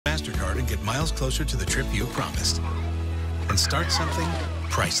MasterCard and get miles closer to the trip you promised. And start something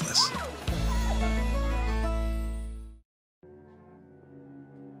priceless.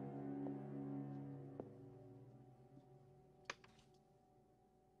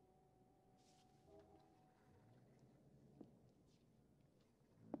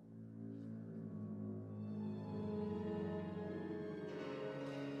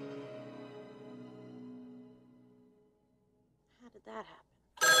 How did that happen?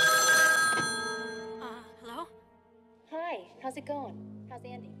 Hello? Hi, how's it going? How's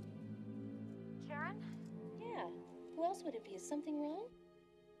Andy? Karen? Yeah, who else would it be? Is something wrong?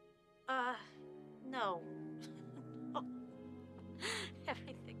 No.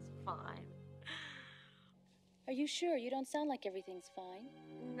 Everything's fine. Are you sure? You don't sound like everything's fine.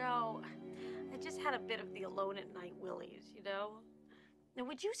 No, I just had a bit of the alone at night willies, you know? Now,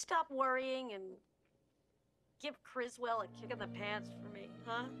 would you stop worrying and give Criswell a kick in the pants for me,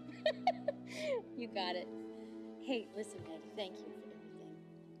 huh? You got it. Hey, listen, Andy, thank you for everything.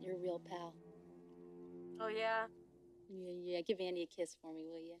 You're a real pal. Oh, yeah? Yeah, give Andy a kiss for me,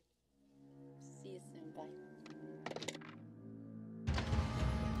 will you? See you soon, bye.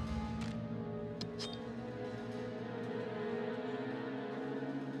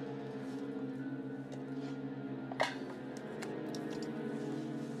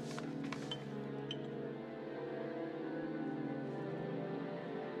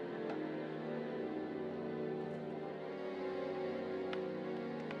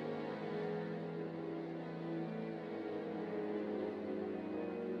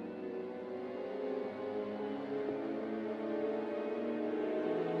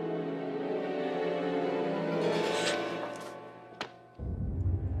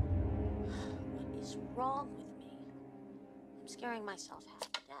 What is wrong with me? I'm scaring myself half.